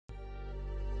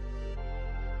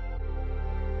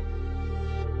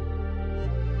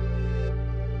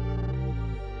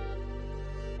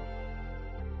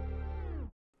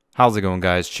How's it going,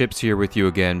 guys? Chips here with you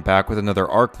again, back with another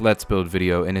Ark Let's Build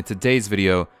video, and in today's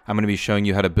video, I'm going to be showing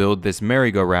you how to build this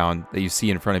merry-go-round that you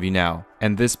see in front of you now.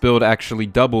 And this build actually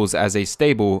doubles as a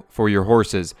stable for your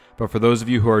horses, but for those of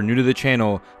you who are new to the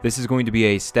channel, this is going to be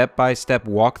a step-by-step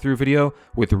walkthrough video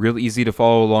with real easy to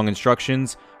follow along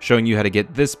instructions, showing you how to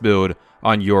get this build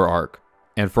on your Ark.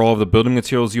 And for all of the building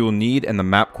materials you will need and the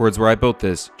map coords where I built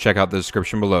this, check out the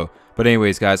description below. But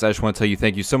anyways, guys, I just want to tell you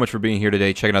thank you so much for being here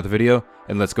today, checking out the video,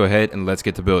 and let's go ahead and let's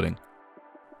get to building.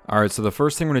 Alright, so the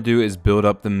first thing we're going to do is build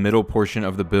up the middle portion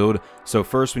of the build. So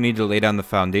first we need to lay down the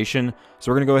foundation.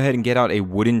 So we're going to go ahead and get out a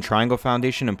wooden triangle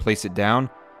foundation and place it down.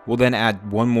 We'll then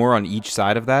add one more on each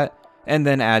side of that, and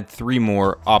then add 3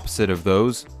 more opposite of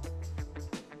those.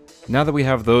 Now that we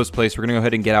have those placed, we're going to go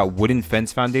ahead and get out wooden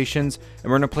fence foundations,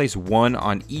 and we're going to place one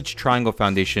on each triangle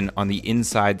foundation on the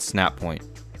inside snap point.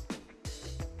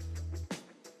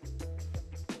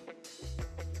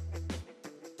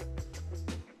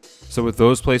 So with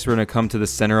those placed, we're going to come to the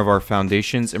center of our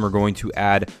foundations, and we're going to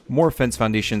add more fence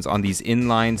foundations on these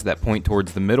inlines that point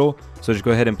towards the middle. So just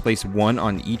go ahead and place one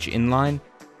on each inline.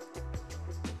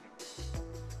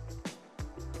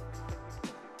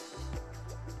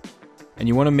 And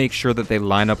you want to make sure that they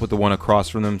line up with the one across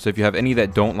from them. So if you have any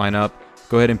that don't line up,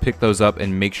 go ahead and pick those up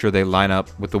and make sure they line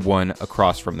up with the one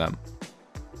across from them.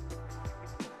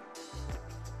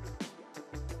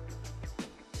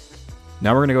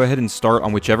 Now we're going to go ahead and start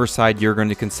on whichever side you're going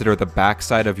to consider the back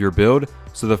side of your build.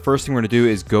 So the first thing we're going to do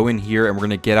is go in here and we're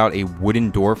going to get out a wooden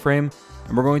door frame.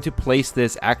 And we're going to place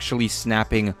this actually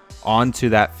snapping onto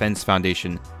that fence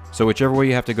foundation. So whichever way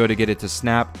you have to go to get it to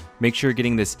snap, make sure you're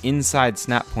getting this inside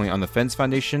snap point on the fence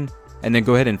foundation. And then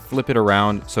go ahead and flip it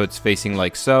around so it's facing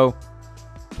like so.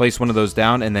 Place one of those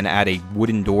down and then add a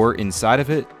wooden door inside of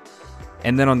it.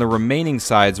 And then on the remaining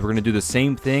sides, we're going to do the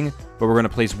same thing, but we're going to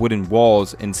place wooden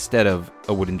walls instead of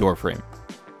a wooden door frame.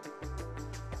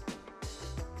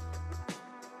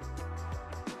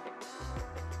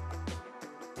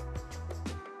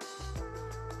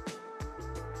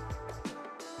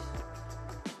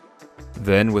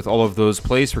 Then with all of those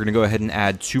placed, we're going to go ahead and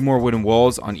add 2 more wooden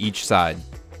walls on each side.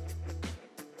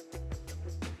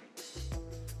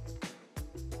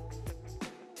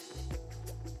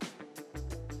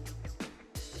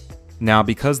 Now,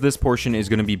 because this portion is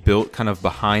going to be built kind of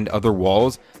behind other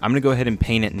walls, I'm going to go ahead and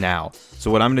paint it now. So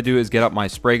what I'm going to do is get out my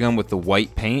spray gun with the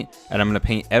white paint, and I'm going to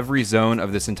paint every zone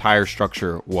of this entire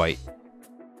structure white.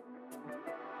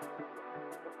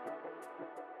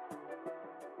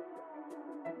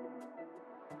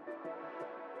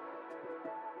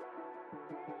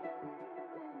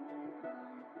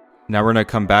 Now we're going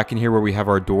to come back in here where we have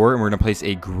our door, and we're going to place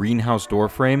a greenhouse door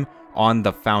frame on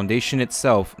the foundation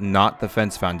itself, not the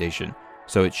fence foundation.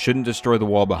 So it shouldn't destroy the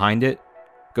wall behind it.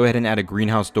 Go ahead and add a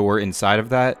greenhouse door inside of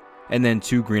that, and then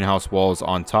 2 greenhouse walls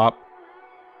on top.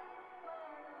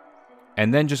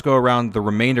 And then just go around the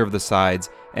remainder of the sides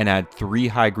and add 3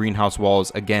 high greenhouse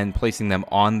walls, again placing them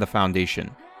on the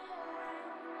foundation.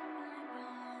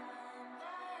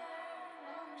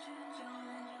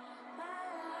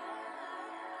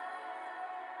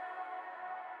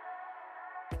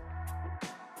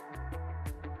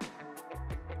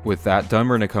 With that done,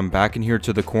 we're going to come back in here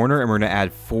to the corner and we're going to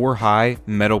add 4 high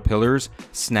metal pillars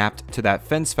snapped to that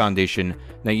fence foundation.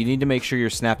 Now you need to make sure you're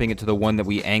snapping it to the one that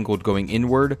we angled going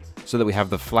inward so that we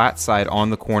have the flat side on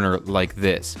the corner like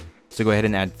this. So go ahead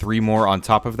and add 3 more on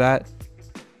top of that.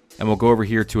 And we'll go over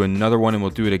here to another one and we'll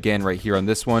do it again right here on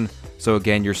this one. So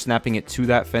again, you're snapping it to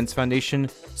that fence foundation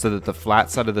so that the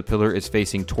flat side of the pillar is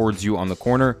facing towards you on the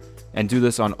corner, and do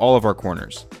this on all of our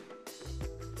corners.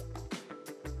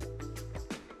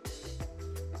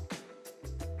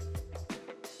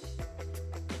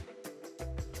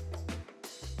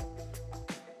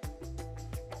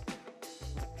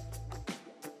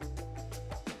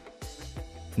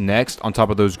 Next, on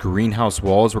top of those greenhouse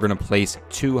walls, we're going to place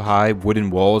 2 high wooden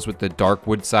walls with the dark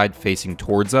wood side facing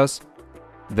towards us.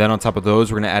 Then on top of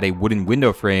those, we're going to add a wooden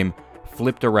window frame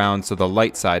flipped around so the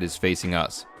light side is facing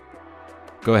us.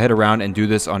 Go ahead around and do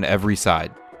this on every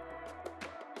side.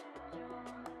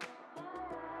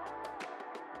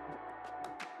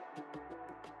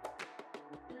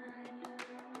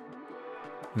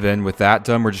 Then with that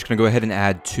done, we're just going to go ahead and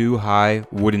add 2 high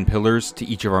wooden pillars to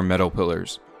each of our metal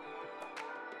pillars.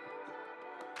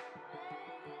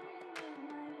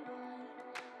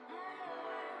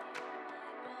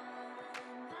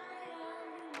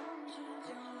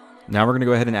 Now we're going to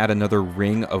go ahead and add another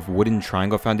ring of wooden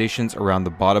triangle foundations around the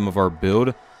bottom of our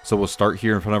build. So we'll start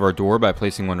here in front of our door by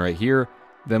placing one right here.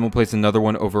 Then we'll place another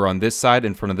one over on this side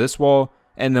in front of this wall.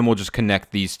 And then we'll just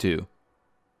connect these two.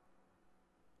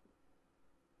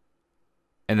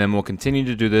 And then we'll continue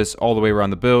to do this all the way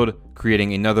around the build,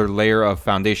 creating another layer of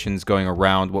foundations going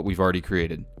around what we've already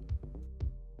created.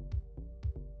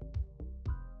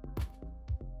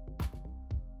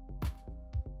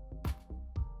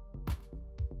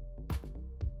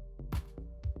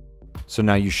 So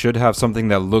now you should have something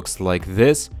that looks like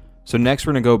this. So next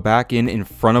we're going to go back in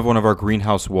front of one of our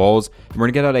greenhouse walls, and we're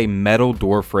going to get out a metal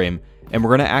door frame, and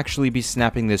we're going to actually be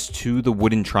snapping this to the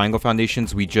wooden triangle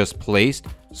foundations we just placed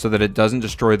so that it doesn't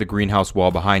destroy the greenhouse wall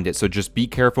behind it. So just be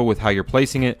careful with how you're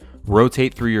placing it,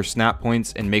 rotate through your snap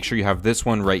points, and make sure you have this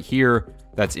one right here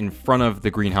that's in front of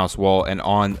the greenhouse wall and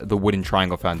on the wooden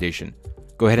triangle foundation.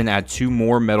 Go ahead and add 2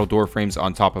 more metal door frames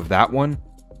on top of that one,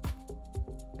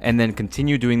 and then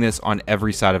continue doing this on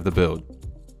every side of the build.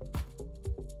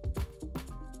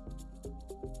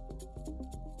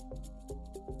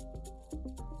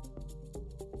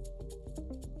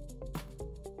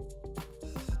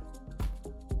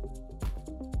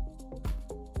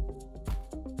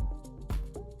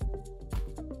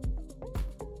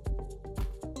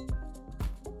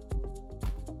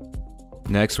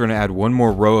 Next, we're going to add 1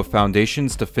 more row of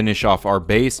foundations to finish off our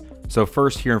base. So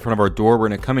first, here in front of our door, we're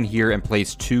going to come in here and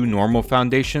place 2 normal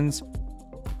foundations.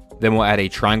 Then we'll add a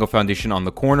triangle foundation on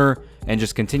the corner and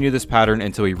just continue this pattern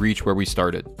until we reach where we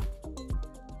started.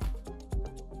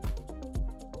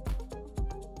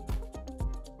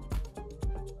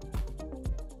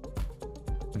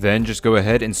 Then just go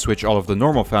ahead and switch all of the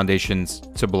normal foundations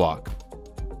to block.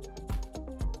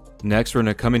 Next, we're going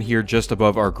to come in here just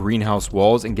above our greenhouse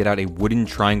walls and get out a wooden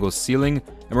triangle ceiling,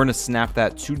 and we're going to snap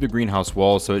that to the greenhouse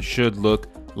wall so it should look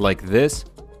like this,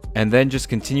 and then just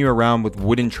continue around with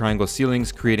wooden triangle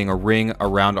ceilings, creating a ring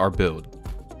around our build.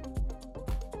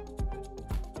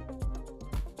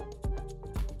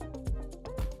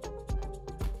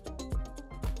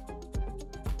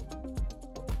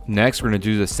 Next, we're going to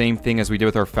do the same thing as we did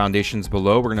with our foundations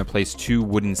below. We're going to place 2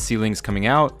 wooden ceilings coming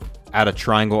out, add a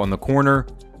triangle on the corner,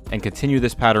 and continue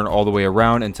this pattern all the way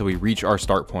around until we reach our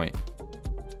start point.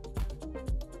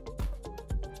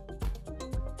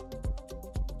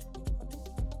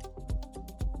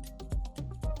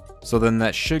 So then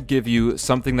that should give you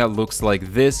something that looks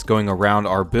like this going around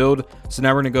our build. So now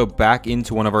we're going to go back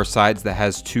into one of our sides that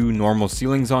has 2 normal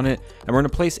ceilings on it, and we're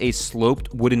going to place a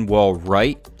sloped wooden wall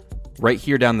right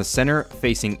here down the center,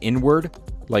 facing inward,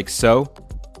 like so.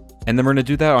 And then we're going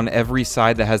to do that on every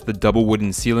side that has the double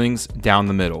wooden ceilings down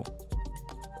the middle.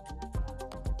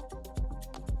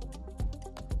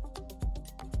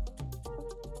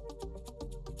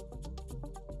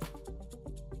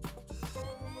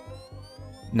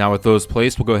 Now with those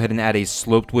placed, we'll go ahead and add a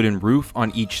sloped wooden roof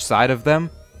on each side of them,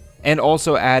 and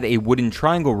also add a wooden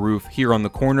triangle roof here on the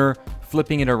corner,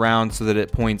 flipping it around so that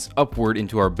it points upward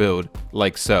into our build,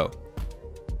 like so.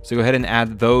 So go ahead and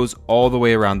add those all the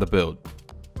way around the build.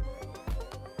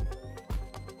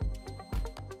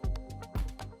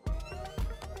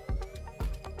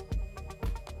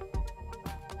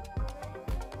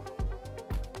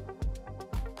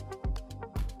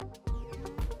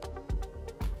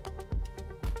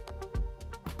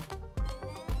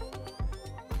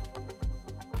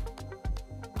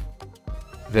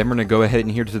 Then we're going to go ahead and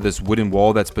adhere to this wooden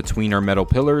wall that's between our metal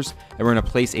pillars, and we're going to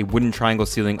place a wooden triangle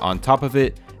ceiling on top of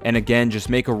it, and again just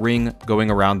make a ring going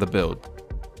around the build.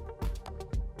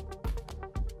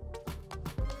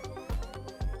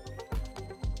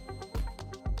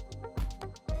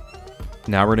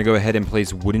 Now we're going to go ahead and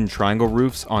place wooden triangle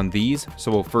roofs on these.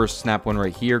 So we'll first snap one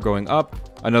right here going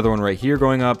up, another one right here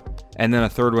going up, and then a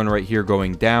third one right here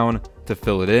going down to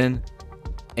fill it in.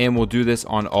 And we'll do this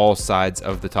on all sides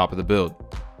of the top of the build.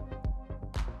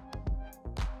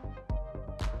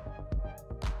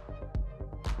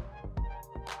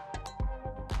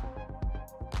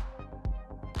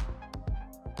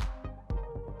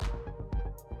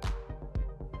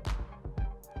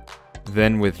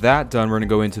 Then with that done, we're going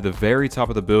to go into the very top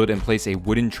of the build and place a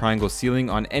wooden triangle ceiling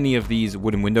on any of these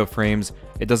wooden window frames.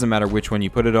 It doesn't matter which one you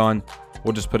put it on.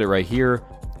 We'll just put it right here.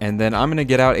 And then I'm going to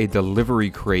get out a delivery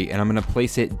crate, and I'm going to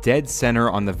place it dead center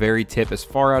on the very tip, as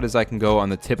far out as I can go on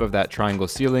the tip of that triangle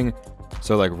ceiling.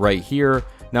 So like right here.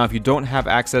 Now, if you don't have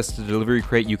access to the delivery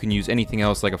crate, you can use anything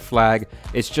else like a flag.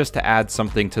 It's just to add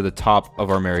something to the top of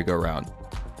our merry-go-round.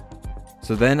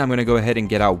 So then I'm going to go ahead and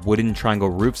get out wooden triangle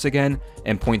roofs again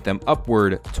and point them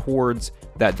upward towards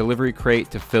that delivery crate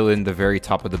to fill in the very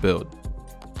top of the build.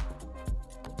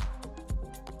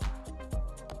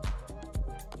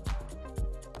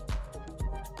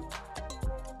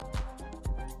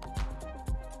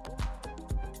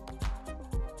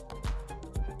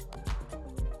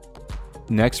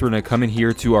 Next, we're going to come in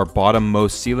here to our bottom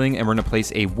most ceiling, and we're going to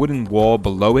place a wooden wall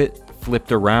below it,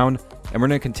 flipped around, and we're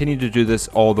going to continue to do this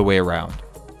all the way around.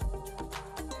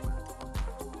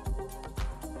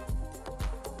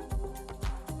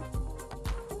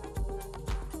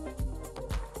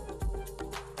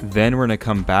 Then we're going to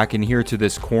come back in here to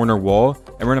this corner wall,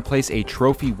 and we're going to place a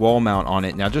trophy wall mount on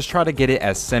it. Now just try to get it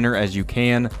as center as you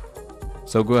can.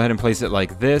 So go ahead and place it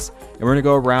like this, and we're going to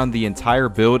go around the entire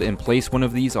build and place one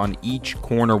of these on each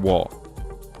corner wall.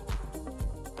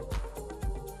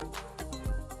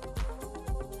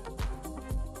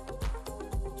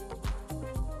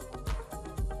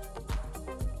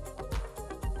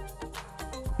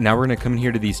 Now we're going to come in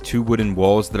here to these two wooden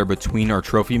walls that are between our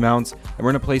trophy mounts, and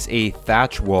we're going to place a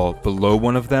thatch wall below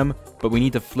one of them, but we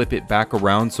need to flip it back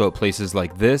around so it places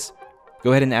like this. Go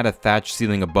ahead and add a thatch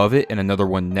ceiling above it and another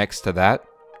one next to that.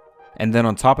 And then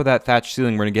on top of that thatch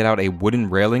ceiling, we're going to get out a wooden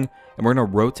railing, and we're going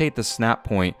to rotate the snap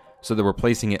point so that we're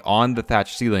placing it on the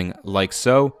thatch ceiling like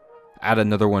so. Add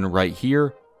another one right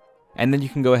here, and then you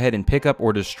can go ahead and pick up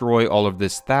or destroy all of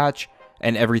this thatch,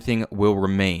 and everything will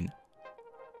remain.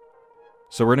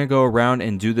 So we're going to go around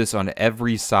and do this on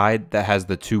every side that has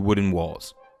the two wooden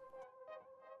walls.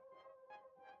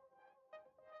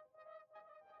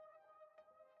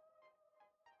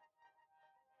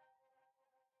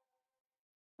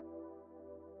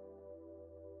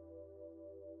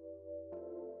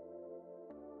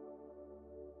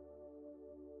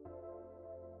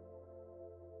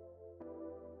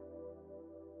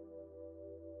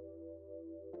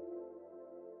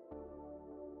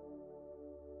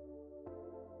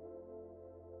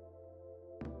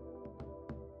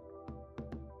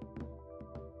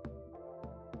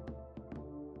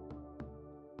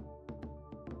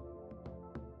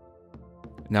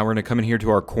 Now we're going to come in here to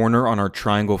our corner on our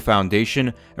triangle foundation,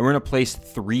 and we're going to place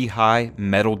 3 high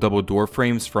metal double door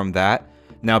frames from that.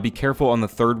 Now be careful on the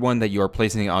third one that you are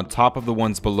placing it on top of the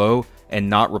ones below and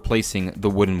not replacing the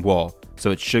wooden wall.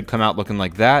 So it should come out looking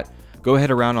like that. Go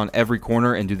ahead around on every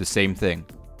corner and do the same thing.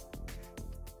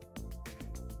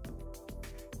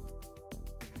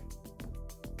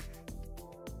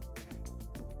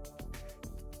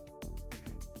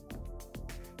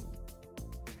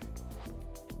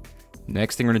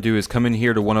 Next thing we're going to do is come in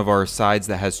here to one of our sides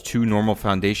that has 2 normal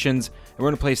foundations, and we're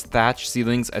going to place thatch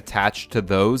ceilings attached to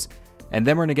those, and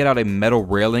then we're going to get out a metal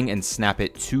railing and snap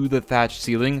it to the thatch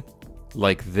ceiling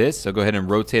like this. So go ahead and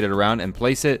rotate it around and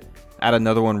place it. Add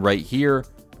another one right here.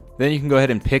 Then you can go ahead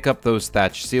and pick up those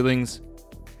thatch ceilings.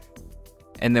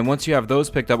 And then once you have those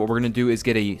picked up, what we're going to do is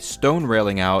get a stone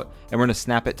railing out, and we're going to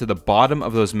snap it to the bottom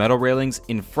of those metal railings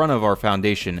in front of our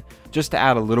foundation, just to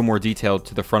add a little more detail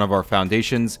to the front of our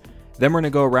foundations. Then we're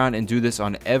going to go around and do this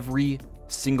on every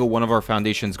single one of our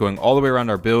foundations, going all the way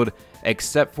around our build,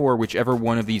 except for whichever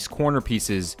one of these corner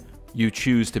pieces you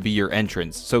choose to be your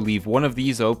entrance. So leave one of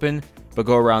these open, but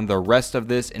go around the rest of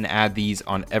this and add these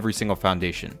on every single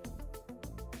foundation.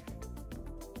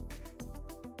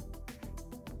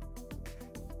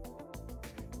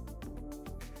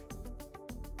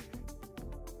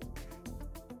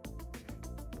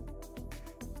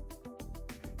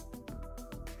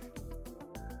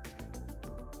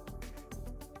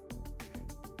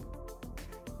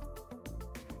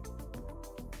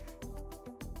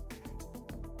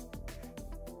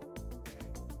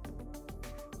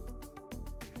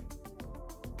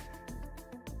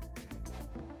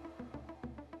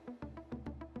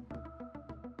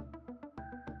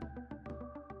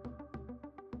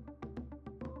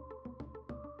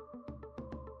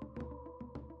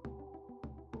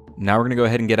 Now we're going to go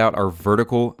ahead and get out our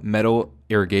vertical metal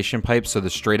irrigation pipes, so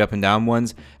the straight up and down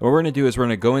ones. And what we're going to do is we're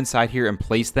going to go inside here and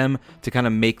place them to kind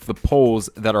of make the poles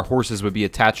that our horses would be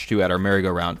attached to at our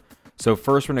merry-go-round. So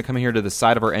first we're going to come here to the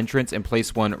side of our entrance and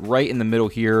place one right in the middle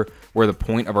here where the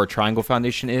point of our triangle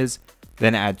foundation is.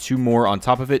 Then add 2 more on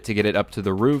top of it to get it up to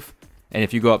the roof. And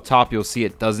if you go up top, you'll see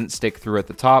it doesn't stick through at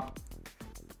the top.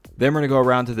 Then we're going to go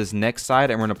around to this next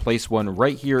side, and we're going to place one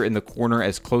right here in the corner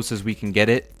as close as we can get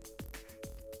it.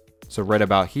 So right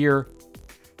about here,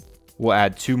 we'll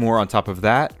add 2 more on top of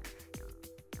that.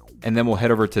 And then we'll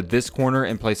head over to this corner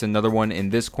and place another one in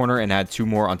this corner and add 2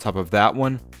 more on top of that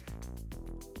one.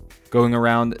 Going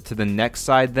around to the next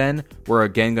side then, we're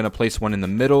again going to place one in the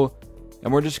middle.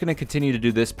 And we're just going to continue to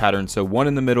do this pattern. So 1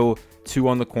 in the middle, 2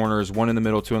 on the corners, 1 in the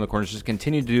middle, 2 on the corners. Just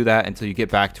continue to do that until you get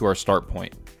back to our start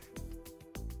point.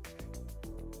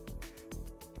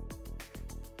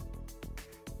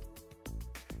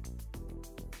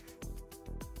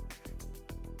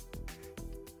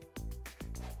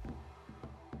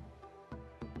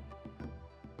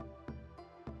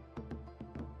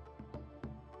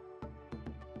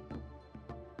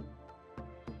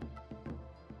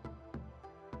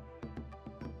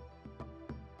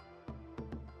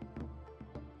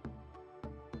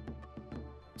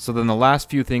 So then the last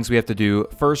few things we have to do,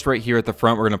 first right here at the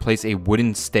front, we're going to place a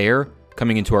wooden stair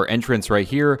coming into our entrance right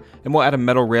here, and we'll add a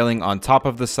metal railing on top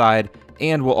of the side,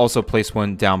 and we'll also place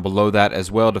one down below that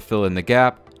as well to fill in the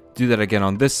gap. Do that again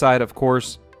on this side, of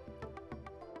course.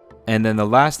 And then the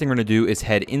last thing we're going to do is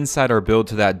head inside our build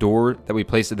to that door that we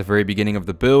placed at the very beginning of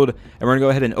the build, and we're going to go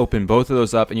ahead and open both of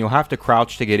those up, and you'll have to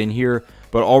crouch to get in here,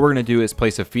 but all we're going to do is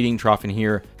place a feeding trough in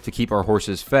here to keep our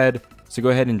horses fed. So go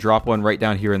ahead and drop one right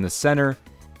down here in the center.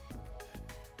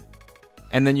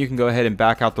 And then you can go ahead and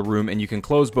back out the room, and you can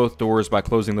close both doors by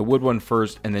closing the wood one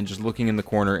first and then just looking in the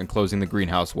corner and closing the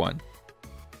greenhouse one.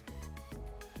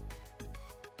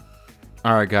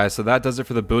 Alright guys, so that does it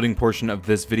for the building portion of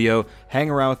this video. Hang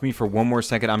around with me for one more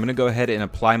second. I'm going to go ahead and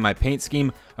apply my paint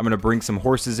scheme. I'm going to bring some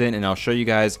horses in, and I'll show you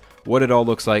guys what it all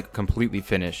looks like completely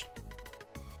finished.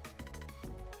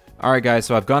 Alright guys,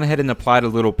 so I've gone ahead and applied a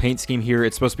little paint scheme here.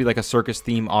 It's supposed to be like a circus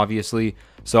theme, obviously.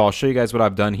 So I'll show you guys what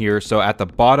I've done here. So at the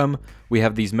bottom, we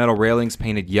have these metal railings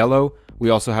painted yellow. We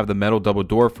also have the metal double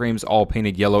door frames all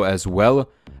painted yellow as well.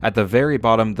 At the very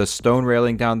bottom, the stone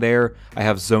railing down there, I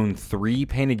have zone 3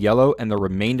 painted yellow, and the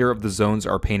remainder of the zones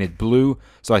are painted blue.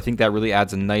 So I think that really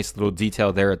adds a nice little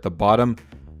detail there at the bottom.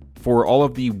 For all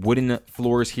of the wooden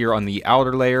floors here on the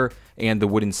outer layer and the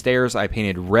wooden stairs, I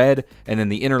painted red, and then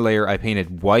the inner layer I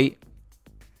painted white.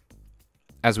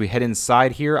 As we head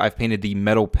inside here, I've painted the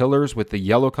metal pillars with the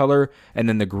yellow color, and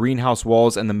then the greenhouse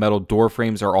walls and the metal door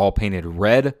frames are all painted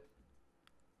red.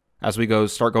 As we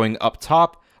start going up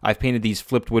top, I've painted these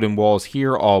flipped wooden walls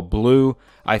here all blue.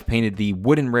 I've painted the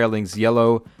wooden railings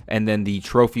yellow, and then the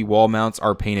trophy wall mounts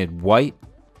are painted white.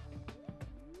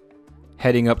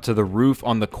 Heading up to the roof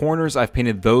on the corners, I've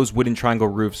painted those wooden triangle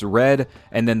roofs red,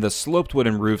 and then the sloped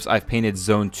wooden roofs, I've painted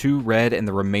zone 2 red and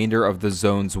the remainder of the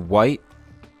zones white.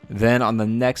 Then on the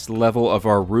next level of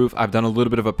our roof, I've done a little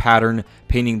bit of a pattern,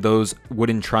 painting those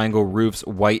wooden triangle roofs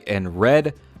white and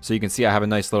red. So you can see I have a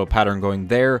nice little pattern going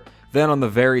there. Then on the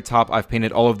very top, I've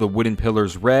painted all of the wooden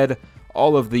pillars red.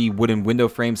 All of the wooden window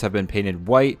frames have been painted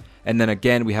white. And then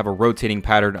again, we have a rotating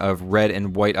pattern of red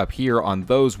and white up here on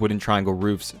those wooden triangle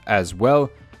roofs as well.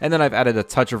 And then I've added a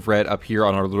touch of red up here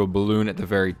on our little balloon at the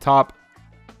very top.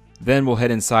 Then we'll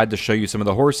head inside to show you some of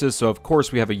the horses. So of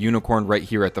course we have a unicorn right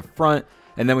here at the front.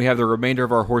 And then we have the remainder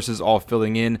of our horses all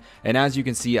filling in. And as you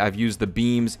can see, I've used the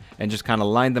beams and just kind of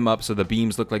lined them up so the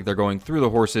beams look like they're going through the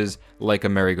horses like a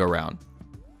merry-go-round.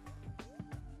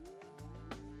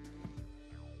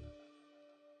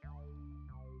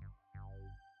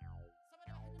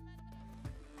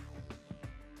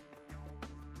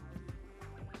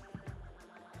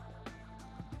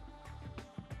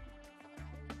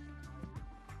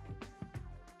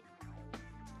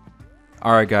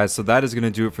 Alright guys, so that is going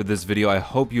to do it for this video. I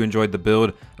hope you enjoyed the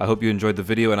build, I hope you enjoyed the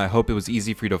video, and I hope it was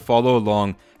easy for you to follow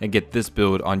along and get this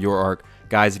build on your arc.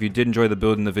 Guys, if you did enjoy the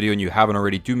build in the video and you haven't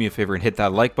already, do me a favor and hit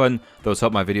that like button. Those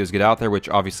help my videos get out there, which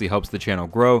obviously helps the channel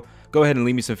grow. Go ahead and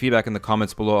leave me some feedback in the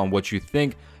comments below on what you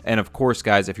think. And of course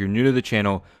guys, if you're new to the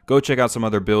channel, go check out some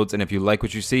other builds, and if you like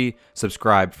what you see,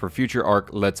 subscribe for future arc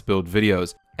Let's Build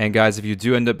videos. And guys, if you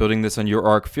do end up building this on your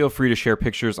arc, feel free to share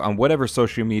pictures on whatever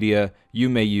social media you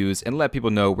may use and let people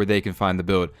know where they can find the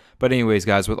build. But anyways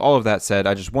guys, with all of that said,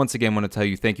 I just once again want to tell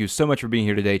you thank you so much for being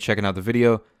here today, checking out the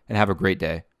video, and have a great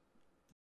day.